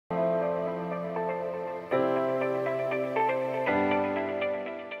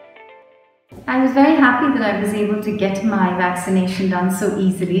I was very happy that I was able to get my vaccination done so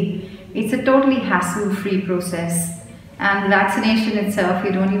easily. It's a totally hassle-free process, and the vaccination itself,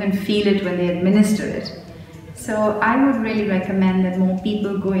 you don't even feel it when they administer it. So I would really recommend that more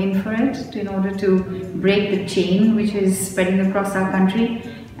people go in for it in order to break the chain which is spreading across our country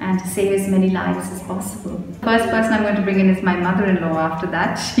and to save as many lives as possible. The first person I'm going to bring in is my mother-in-law after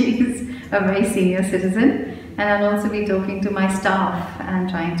that. She's a very senior citizen, and I'll also be talking to my staff and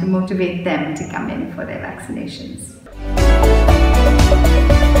trying to motivate them to come in for their vaccinations.